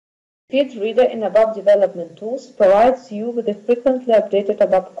Feed Reader in ABAP Development Tools provides you with the frequently updated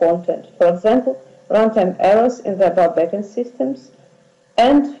ABAP content, for example, runtime errors in the ABAP backend systems,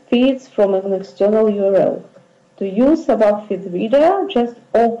 and feeds from an external URL. To use ABAP Feed Reader, just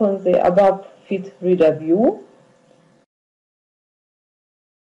open the ABAP Feed Reader view.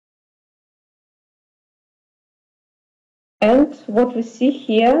 And what we see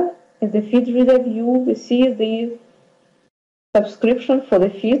here in the Feed Reader view, we see the subscription for the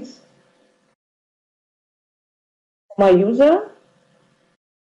feeds. My user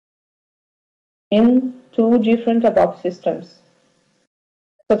in two different ABAP systems.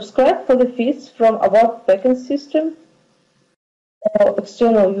 Subscribe for the feeds from ABAP backend system or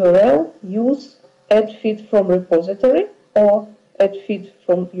external URL, use add feed from repository or add feed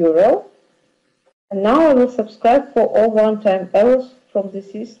from URL. And now I will subscribe for all runtime errors from the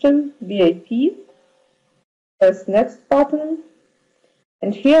system BIP. Press next button.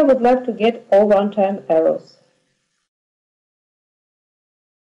 And here I would like to get all runtime errors.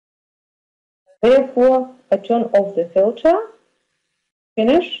 Therefore, I turn off the filter,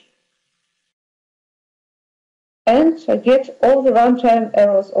 finish, and I get all the runtime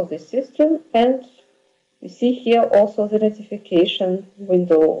errors of the system, and you see here also the notification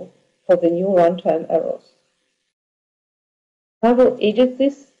window for the new runtime errors. I will edit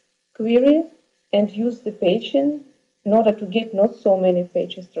this query and use the paging in order to get not so many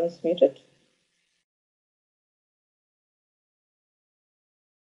pages transmitted.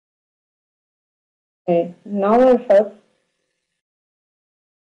 Okay, now I have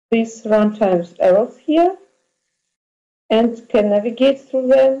these runtime errors here and can navigate through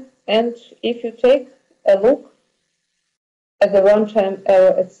them. And if you take a look at the runtime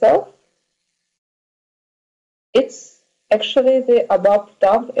error itself, it's actually the ABAP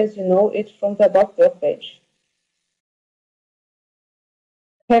dump as you know it from the ABAP web page.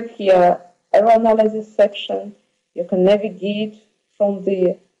 I have here error analysis section. You can navigate from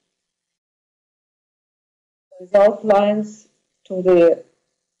the result lines to the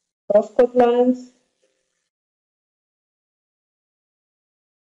source code lines.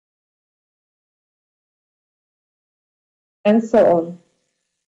 And so on.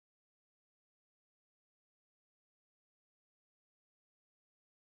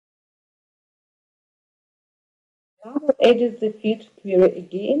 Now I will edit the feed query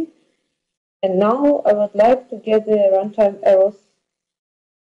again, and now I would like to get the runtime errors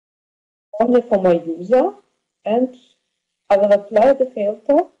only for my user, and I will apply the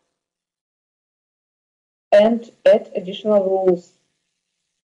filter and add additional rules.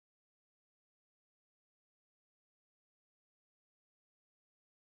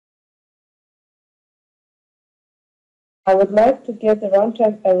 I would like to get the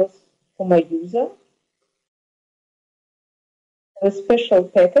runtime errors for my user, the special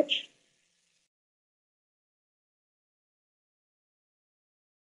package,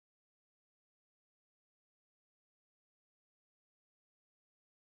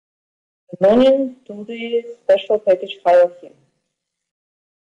 belonging to the special package hierarchy.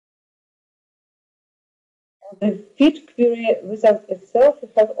 The feed query wizard itself, you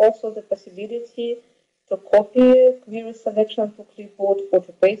have also the possibility to copy query selection to clipboard or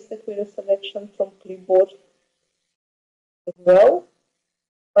to paste the query selection from clipboard as well.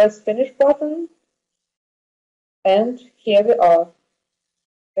 Press finish button, and here we are.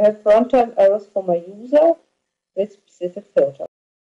 We have runtime errors for my user with specific filter.